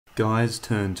Guys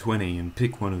turn 20 and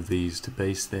pick one of these to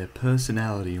base their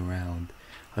personality around.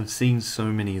 I've seen so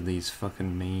many of these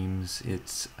fucking memes.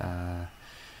 It's a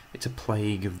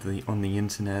plague on the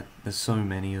internet. There's so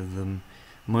many of them.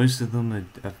 Most of them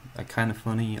are kind of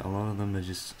funny. A lot of them are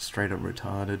just straight up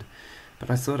retarded. But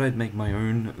I thought I'd make my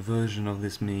own version of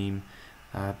this meme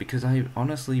because I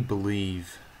honestly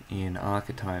believe in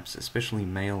archetypes, especially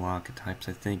male archetypes.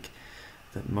 I think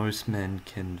that most men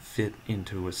can fit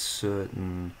into a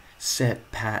certain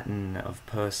set pattern of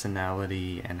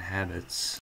personality and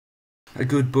habits. A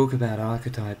good book about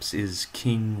archetypes is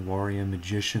King, Warrior,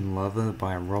 Magician, Lover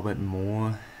by Robert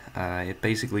Moore. It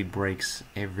basically breaks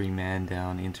every man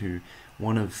down into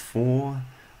one of 4,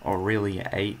 or really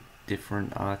 8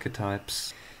 different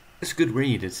archetypes. It's a good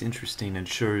read, it's interesting, and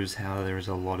shows how there is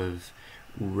a lot of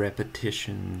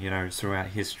repetition, throughout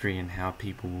history and how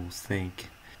people think.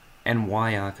 And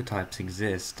why archetypes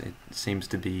exist. It seems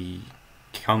to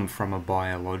come from a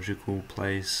biological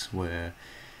place where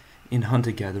in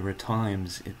hunter-gatherer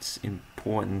times it's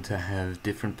important to have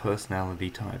different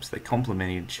personality types that complement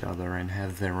each other and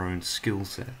have their own skill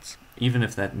sets. Even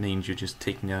if that means you're just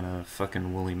taking down a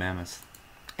fucking woolly mammoth.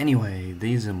 Anyway,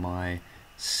 these are my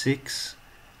 6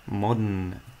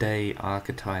 modern day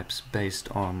archetypes based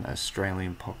on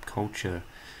Australian pop culture.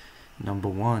 Number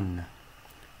 1.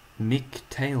 Mick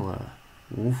Taylor,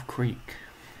 Wolf Creek.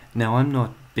 Now, I'm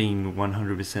not being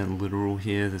 100% literal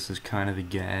here. This is kind of a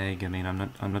gag. I mean,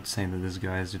 I'm not saying that this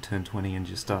guy has to turn 20 and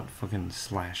just start fucking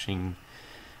slashing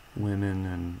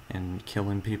women and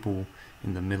killing people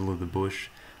in the middle of the bush.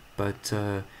 But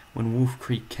when Wolf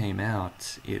Creek came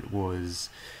out, it was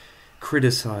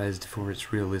criticized for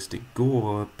its realistic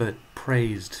gore, but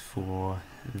praised for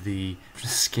the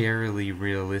scarily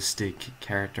realistic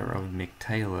character of Mick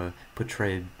Taylor,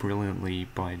 portrayed brilliantly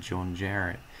by John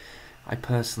Jarratt. I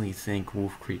personally think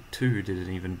Wolf Creek 2 did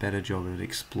an even better job of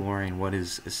exploring what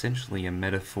is essentially a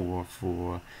metaphor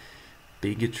for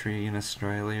bigotry in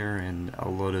Australia and a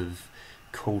lot of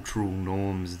cultural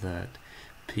norms that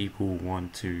people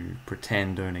want to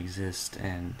pretend don't exist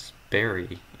and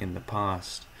bury in the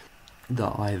past.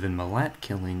 The Ivan Milat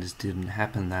killings didn't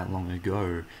happen that long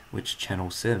ago, which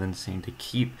Channel 7 seemed to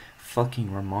keep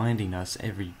fucking reminding us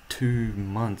every 2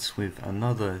 months with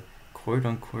another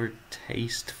quote-unquote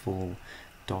tasteful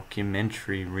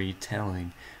documentary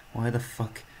retelling. Why the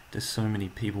fuck do so many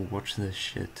people watch this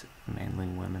shit? Mainly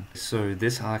women. So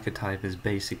this archetype is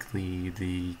basically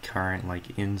the current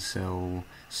incel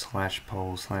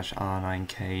 /pole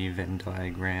 /R9K Venn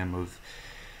diagram of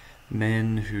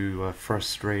men who are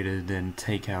frustrated and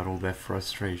take out all their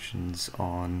frustrations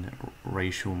on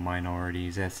racial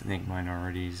minorities, ethnic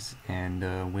minorities, and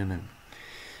women.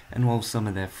 And while some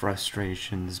of their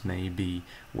frustrations may be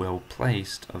well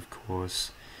placed, of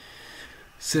course,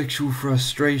 sexual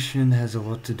frustration has a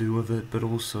lot to do with it, but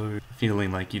also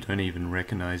feeling like you don't even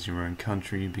recognize your own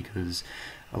country because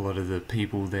a lot of the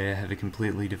people there have a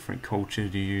completely different culture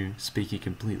to you, speak a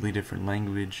completely different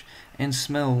language, and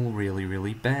smell really,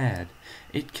 really bad.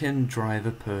 It can drive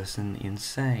a person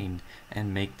insane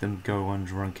and make them go on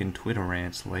drunken Twitter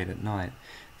rants late at night.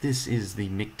 This is the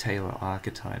Mick Taylor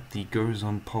archetype, the goes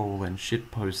on pole and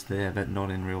shitpost there but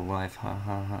not in real life, ha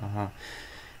ha ha ha.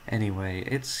 Anyway,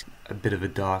 it's a bit of a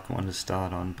dark one to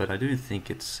start on, but I do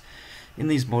think in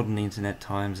these modern internet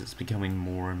times, it's becoming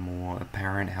more and more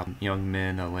apparent how young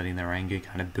men are letting their anger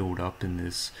kind of build up in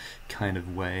this kind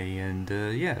of way, and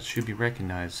it should be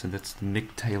recognized. So that's the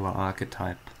Mick Taylor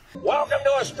archetype. Welcome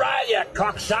to Australia,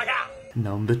 cocksucker!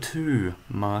 Number 2,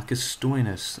 Marcus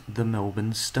Stoinis, the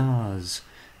Melbourne Stars.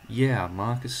 Yeah,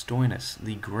 Marcus Stoinis,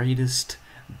 the greatest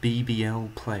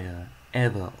BBL player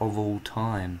ever of all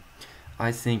time.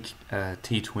 I think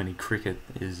T20 cricket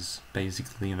is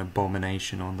basically an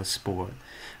abomination on the sport,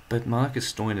 but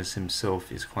Marcus Stoinis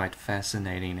himself is quite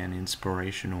fascinating and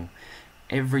inspirational.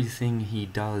 Everything he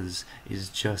does is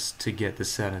just to get the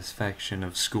satisfaction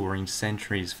of scoring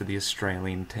centuries for the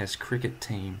Australian Test cricket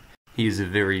team. He is a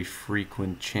very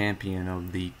frequent champion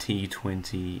of the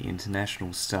T20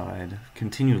 international side,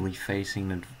 continually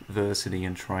facing adversity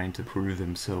and trying to prove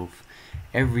himself.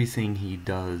 Everything he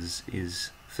does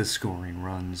is for scoring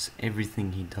runs.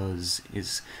 Everything he does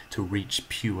is to reach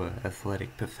pure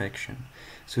athletic perfection.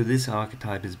 So this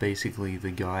archetype is basically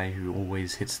the guy who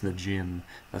always hits the gym,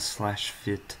 the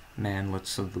 /fit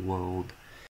manlets of the world.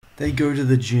 They go to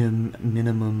the gym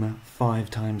minimum 5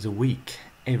 times a week.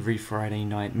 Every Friday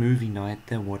night movie night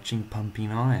they're watching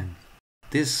Pumping Iron.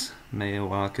 This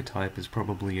male archetype is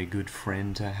probably a good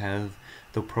friend to have.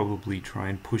 They'll probably try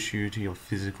and push you to your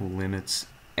physical limits,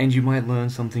 and you might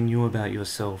learn something new about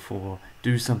yourself or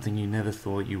do something you never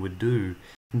thought you would do.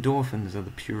 Endorphins are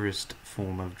the purest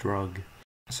form of drug.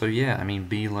 So yeah, I mean,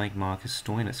 be like Marcus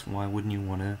Stoinis. Why wouldn't you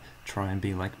want to try and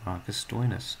be like Marcus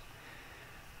Stoinis?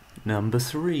 Number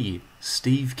 3,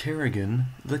 Steve Kerrigan,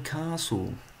 The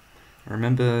Castle.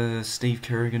 Remember Steve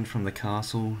Kerrigan from The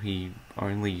Castle? He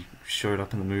only showed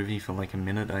up in the movie for like a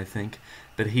minute, I think.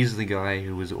 But he's the guy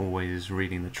who was always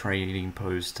reading the Trading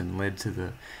Post and led to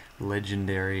the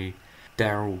legendary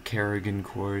Daryl Kerrigan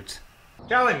quote.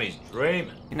 Tell him he's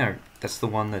dreaming. You know, that's the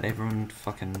one that everyone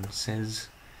fucking says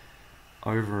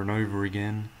over and over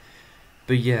again.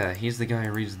 But yeah, he's the guy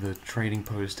who reads the Trading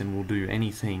Post and will do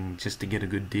anything just to get a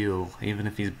good deal, even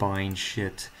if he's buying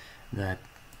shit that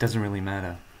doesn't really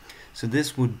matter. So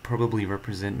this would probably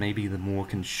represent maybe the more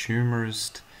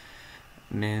consumerist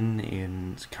men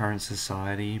in current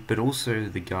society, but also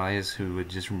the guys who are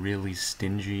just really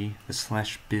stingy, the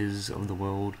slash biz of the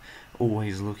world,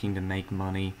 always looking to make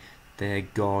money. Their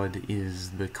god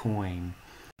is the coin.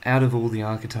 Out of all the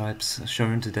archetypes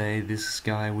shown today, this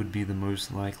guy would be the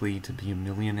most likely to be a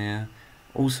millionaire.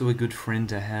 Also a good friend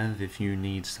to have if you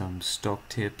need some stock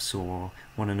tips or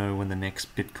want to know when the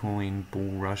next Bitcoin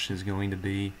bull rush is going to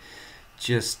be.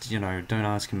 Just, you know, don't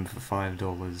ask him for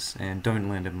 $5 and don't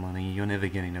lend him money, you're never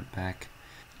getting it back.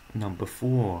 Number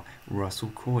 4,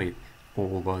 Russell Coit,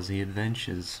 All Aussie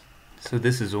Adventures. So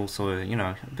this is also, you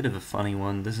know, a bit of a funny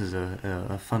one. This is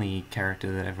a funny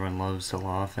character that everyone loves to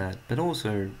laugh at, but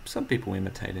also some people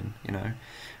imitate him, you know.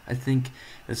 I think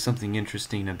there's something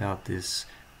interesting about this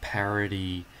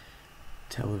parody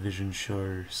television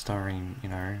show starring, you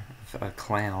know, a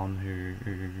clown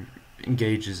who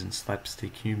engages in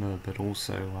slapstick humor, but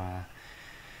also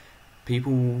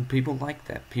people like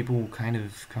that. People kind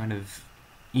of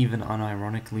even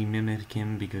unironically mimic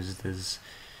him because there's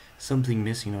something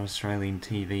missing on Australian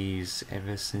TVs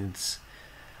ever since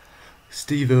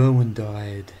Steve Irwin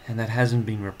died, and that hasn't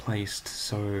been replaced,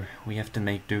 so we have to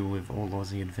make do with All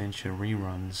Aussie Adventure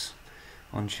reruns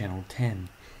on Channel 10.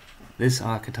 This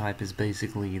archetype is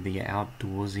basically the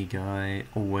outdoorsy guy,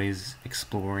 always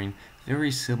exploring, very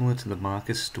similar to the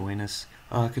Marcus Stoinis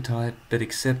archetype, but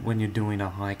except when you're doing a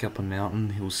hike up a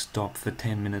mountain, he'll stop for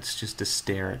 10 minutes just to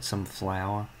stare at some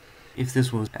flower. If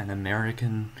this was an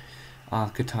American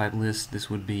archetype list, this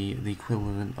would be the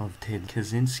equivalent of Ted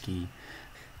Kaczynski.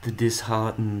 The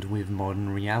disheartened with modern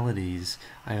realities,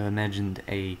 I imagined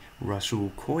a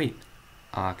Russell Coit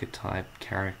archetype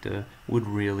character would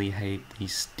really hate the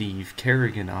Steve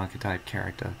Kerrigan archetype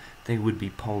character. They would be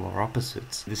polar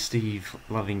opposites. The Steve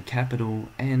loving capital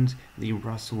and the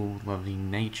Russell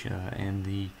loving nature and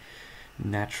the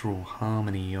natural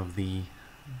harmony of the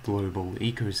global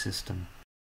ecosystem.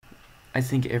 I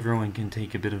think everyone can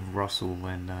take a bit of Russell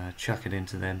and chuck it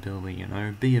into their belly, you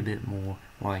know, be a bit more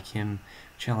like him,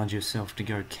 challenge yourself to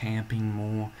go camping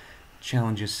more,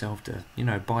 challenge yourself to, you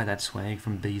know, buy that swag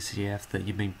from BCF that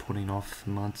you've been putting off for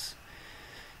months.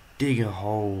 Dig a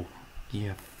hole,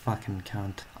 you fucking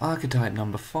cunt. Archetype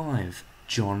number 5,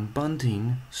 John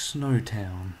Bunting,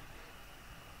 Snowtown.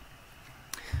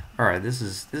 Alright, this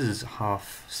is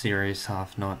half serious,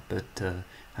 half not, but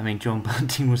I mean, John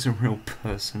Bunting was a real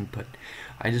person, but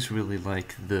I just really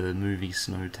like the movie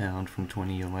Snowtown from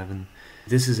 2011.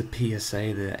 This is a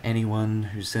PSA that anyone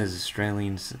who says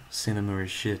Australian cinema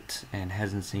is shit and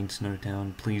hasn't seen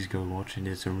Snowtown, please go watch it.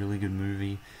 It's a really good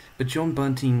movie. But John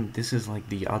Bunting, this is like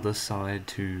the other side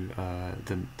to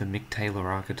the Mick Taylor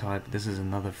archetype. This is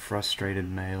another frustrated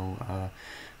male,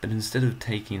 but instead of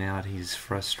taking out his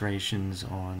frustrations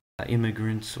on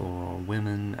immigrants or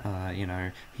women, you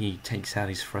know, he takes out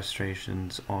his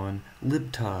frustrations on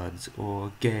libtards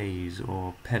or gays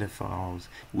or pedophiles,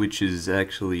 which is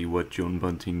actually what John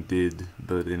Bunting did,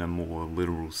 but in a more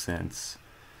literal sense.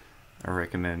 I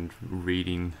recommend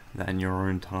reading that in your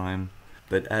own time.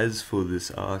 But as for this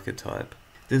archetype,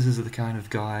 this is the kind of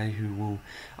guy who will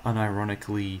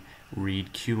unironically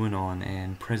read QAnon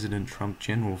and President Trump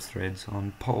general threads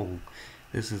on Poll.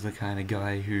 This is the kind of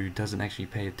guy who doesn't actually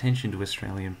pay attention to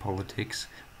Australian politics,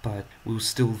 but will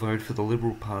still vote for the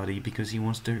Liberal Party because he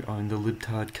wants to own the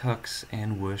libtard cucks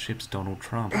and worships Donald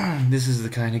Trump. This is the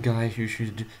kind of guy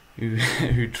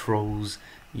who trolls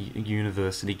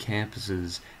university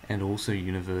campuses and also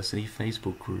university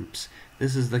Facebook groups.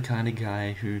 This is the kind of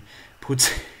guy who puts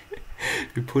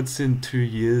in 2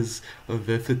 years of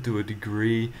effort to a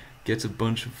degree, gets a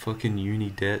bunch of fucking uni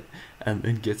debt, and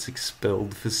then gets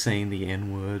expelled for saying the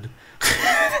N-word.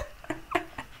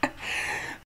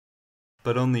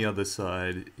 But on the other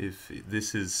side, if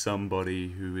this is somebody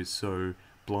who is so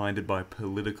blinded by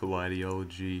political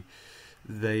ideology,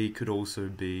 they could also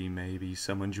be maybe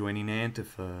someone joining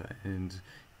Antifa and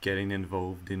getting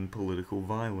involved in political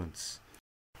violence.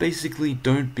 Basically,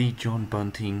 don't be John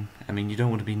Bunting. I mean, you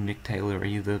don't want to be Mick Taylor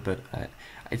either, but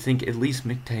I think at least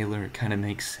Mick Taylor kind of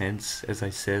makes sense, as I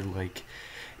said, like,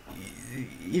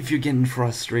 if you're getting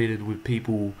frustrated with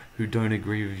people who don't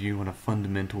agree with you on a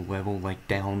fundamental level, like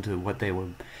down to what they were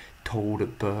told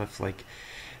at birth, like,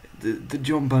 the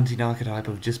John Bunting archetype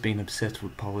of just being obsessed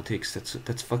with politics,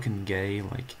 that's fucking gay.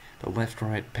 Like, the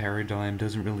left-right paradigm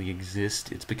doesn't really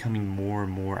exist. It's becoming more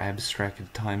and more abstract as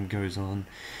time goes on.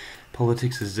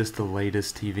 Politics is just the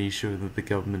latest TV show that the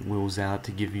government wills out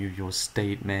to give you your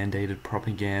state-mandated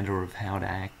propaganda of how to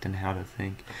act and how to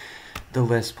think. The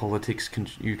less politics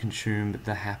you consume,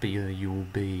 the happier you will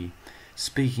be.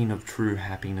 Speaking of true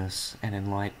happiness and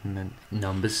enlightenment,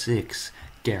 number 6,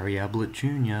 Gary Ablett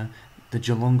Jr., the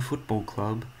Geelong Football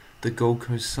Club, the Gold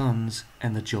Coast Suns,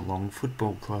 and the Geelong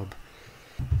Football Club.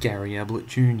 Gary Ablett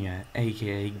Jr.,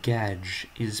 aka Gadge,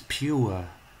 is pure.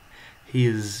 He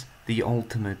is the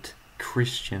ultimate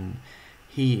Christian.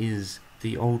 He is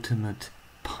the ultimate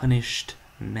punished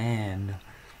man.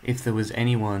 If there was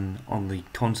anyone on the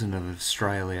continent of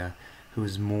Australia who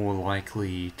is more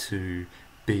likely to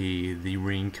be the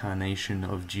reincarnation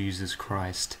of Jesus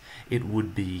Christ, it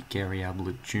would be Gary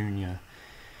Ablett Jr.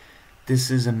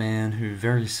 This is a man who,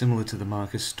 very similar to the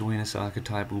Marcus Stoinis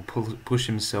archetype, will push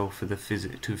himself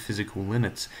to physical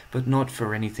limits, but not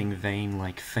for anything vain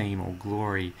like fame or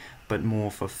glory, but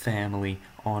more for family,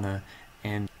 honor,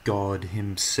 and God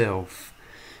himself.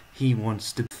 He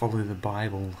wants to follow the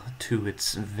Bible to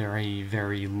its very,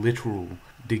 very literal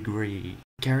degree.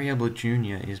 Gary Ablett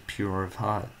Jr. is pure of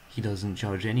heart. He doesn't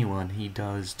judge anyone, he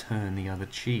does turn the other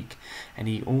cheek, and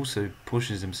he also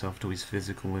pushes himself to his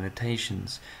physical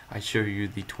limitations. I show you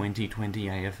the 2020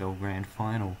 AFL Grand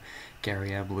Final,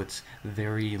 Gary Ablett's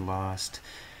very last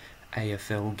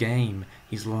AFL game,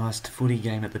 his last footy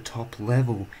game at the top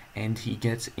level, and he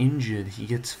gets injured, he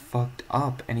gets fucked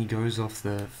up, and he goes off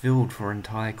the field for an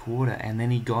entire quarter, and then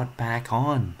he got back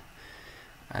on.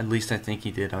 At least I think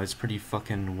he did. I was pretty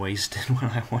fucking wasted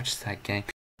when I watched that game.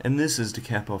 And this is to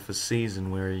cap off a season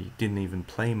where he didn't even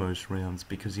play most rounds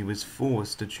because he was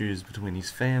forced to choose between his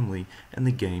family and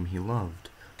the game he loved.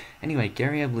 Anyway,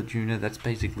 Gary Ablett Jr., that's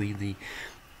basically the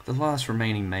last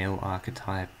remaining male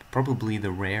archetype, probably the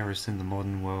rarest in the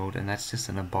modern world, and that's just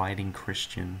an abiding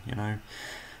Christian, you know?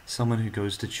 Someone who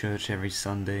goes to church every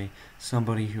Sunday,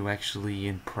 somebody who actually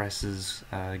impresses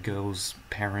girls'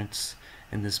 parents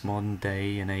in this modern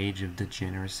day and age of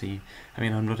degeneracy. I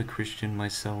mean, I'm not a Christian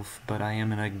myself, but I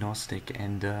am an agnostic,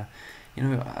 and you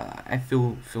know, I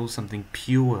feel something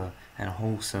pure and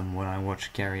wholesome when I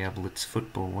watch Gary Ablett's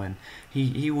football, and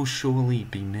he will surely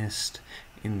be missed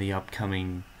in the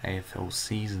upcoming AFL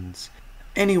seasons.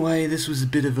 Anyway, this was a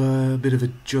bit of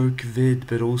a joke vid,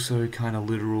 but also kind of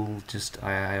literal. Just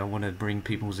I want to bring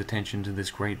people's attention to this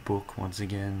great book once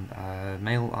again.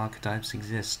 Male archetypes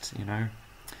exist, you know.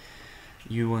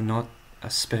 You are not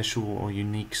a special or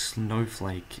unique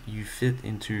snowflake. You fit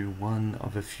into one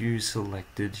of a few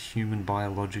selected human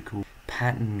biological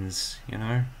patterns, you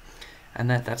know? And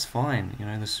that's fine, you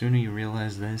know. The sooner you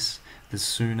realize this, the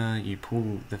sooner you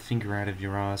pull the finger out of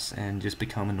your ass and just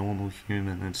become a normal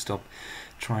human and stop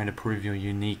trying to prove you're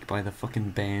unique by the fucking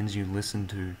bands you listen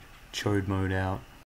to. Chode mode out.